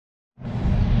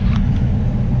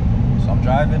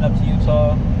driving up to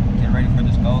Utah, getting ready for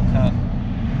this Gold Cup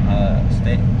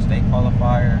state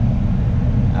qualifier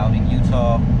out in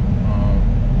Utah.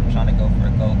 Trying to go for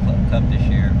a Gold Cup this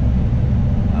year.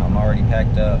 I'm already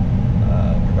packed up.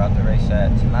 We're about to race at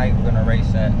tonight. We're gonna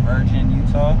race at Virgin,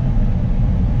 Utah,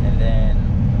 and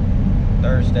then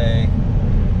Thursday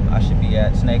I should be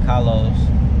at Snake Hollows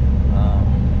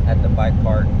at the bike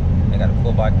park. They got a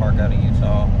cool bike park out in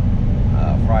Utah.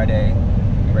 Friday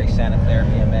we race Santa Clara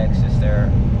BMX. It's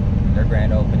their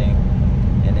grand opening,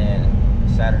 and then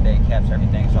Saturday caps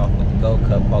everything off with the Gold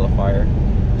Cup qualifier.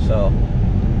 So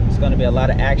it's going to be a lot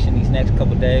of action these next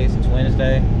couple days. It's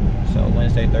Wednesday, so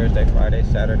Wednesday, Thursday, Friday,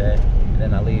 Saturday, and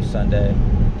then I leave Sunday.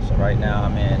 So right now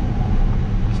I'm in,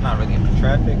 it's not really in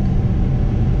traffic,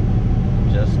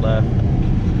 just left,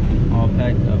 all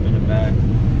packed up in the back,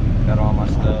 got all my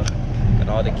stuff, got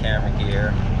all the camera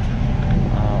gear,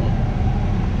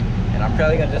 and I'm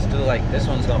probably gonna just do like, this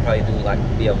one's gonna probably do like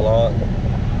be a vlog,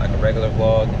 like a regular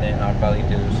vlog, and then I'll probably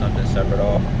do something separate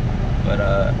off. But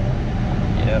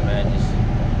yeah, man, just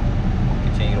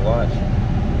continue to watch.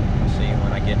 I'll see you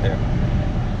when I get there.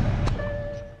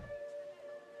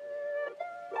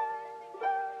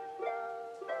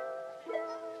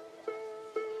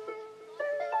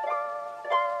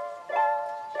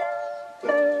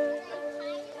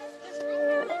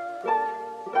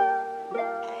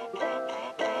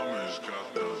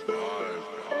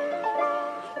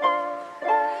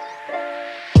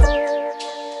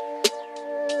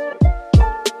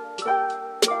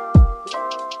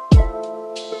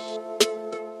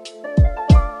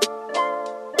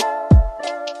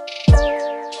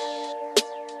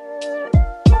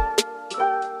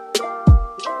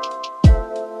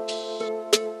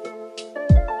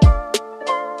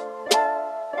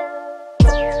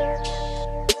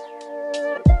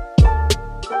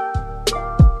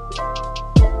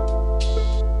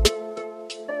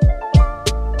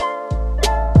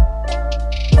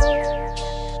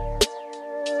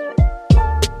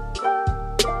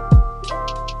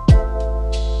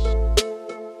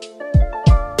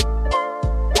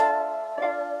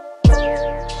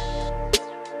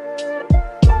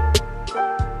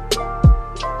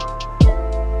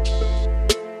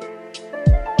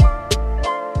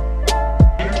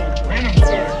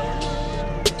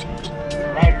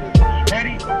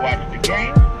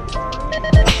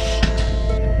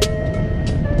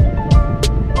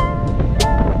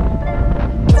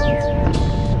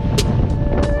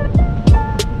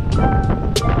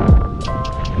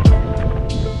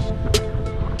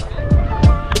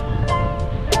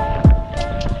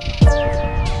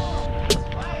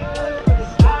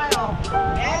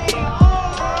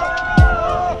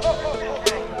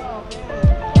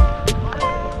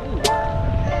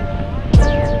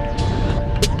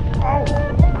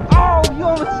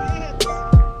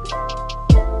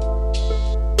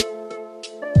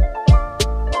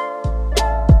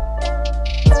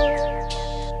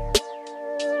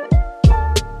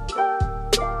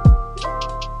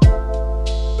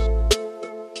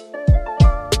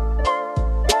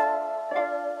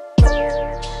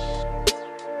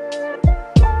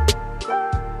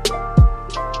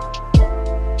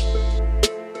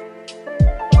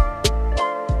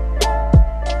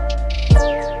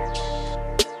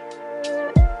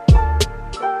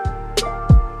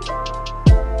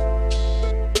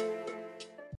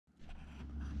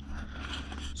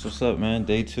 So what's up, man?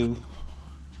 Day 2,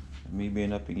 me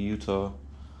being up in Utah.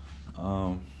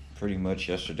 Pretty much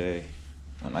yesterday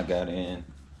when I got in,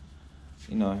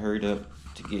 I hurried up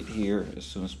to get here as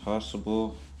soon as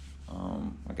possible.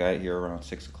 I got here around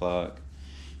 6 o'clock,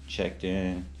 checked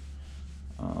in.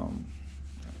 I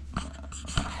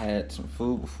had some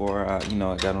food before I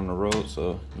got on the road,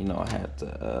 so I had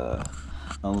to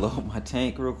unload my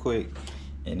tank real quick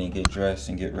and then get dressed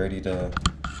and get ready to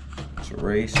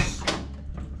race.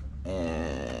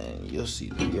 And you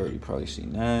already probably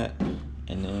seen that.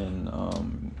 And then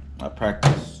I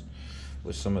practiced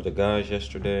with some of the guys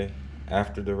yesterday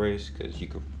after the race, because you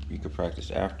could practice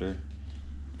after.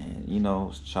 And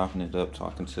was chopping it up,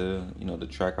 talking to the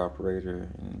track operator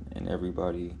and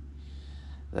everybody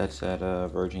that's at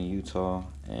Virgin, Utah,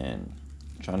 and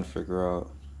trying to figure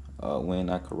out when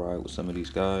I could ride with some of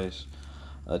these guys.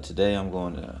 Today I'm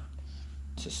going to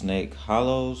Snake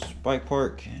Hollows Bike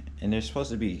Park, and there's supposed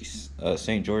to be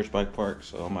St. George Bike Park,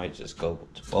 so I might just go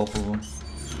to both of them.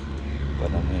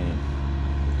 But I mean,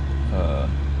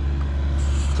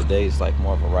 today's like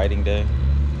more of a riding day.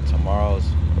 Tomorrow's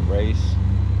a race,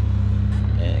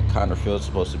 and Connor Field's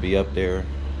supposed to be up there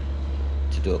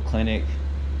to do a clinic,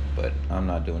 but I'm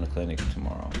not doing a clinic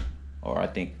tomorrow, or I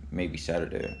think maybe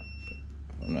Saturday.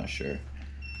 I'm not sure.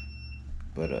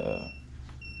 But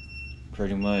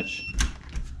pretty much,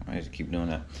 I have to keep doing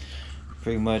that.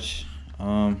 Pretty much,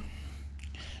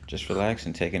 just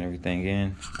relaxing, taking everything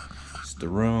in. It's the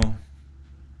room.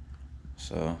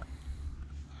 So,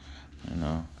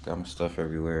 got my stuff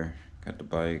everywhere. Got the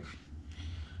bike.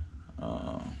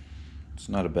 It's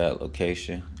not a bad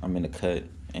location. I'm in the cut.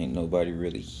 Ain't nobody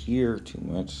really here too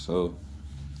much, so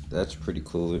that's pretty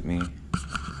cool with me.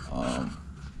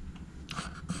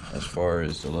 As far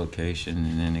as the location,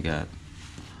 and then they got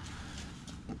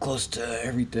close to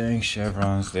everything.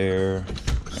 Chevron's there.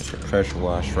 That's your pressure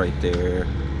wash right there.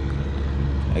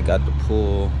 I got the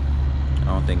pool. I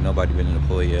don't think nobody been in the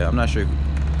pool yet. I'm not sure.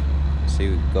 See,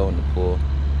 we go in the pool,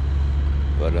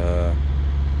 but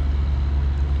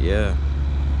yeah.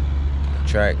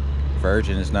 Track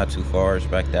Virgin is not too far. It's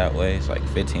back that way. It's like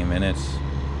 15 minutes.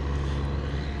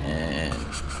 And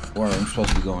where I'm supposed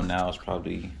to be going now is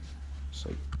probably, it's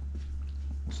like,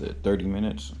 what's it, 30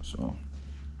 minutes? So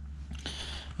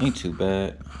ain't too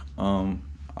bad.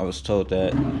 I was told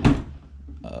that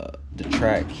the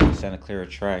track, Santa Clara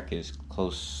track, is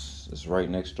close. It's right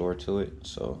next door to it.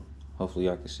 So hopefully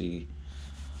I can see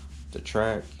the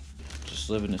track. Just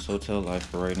living this hotel life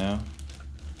for right now.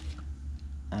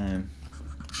 And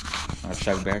I'll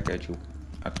check back at you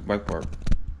at the bike park.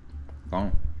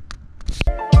 Gone.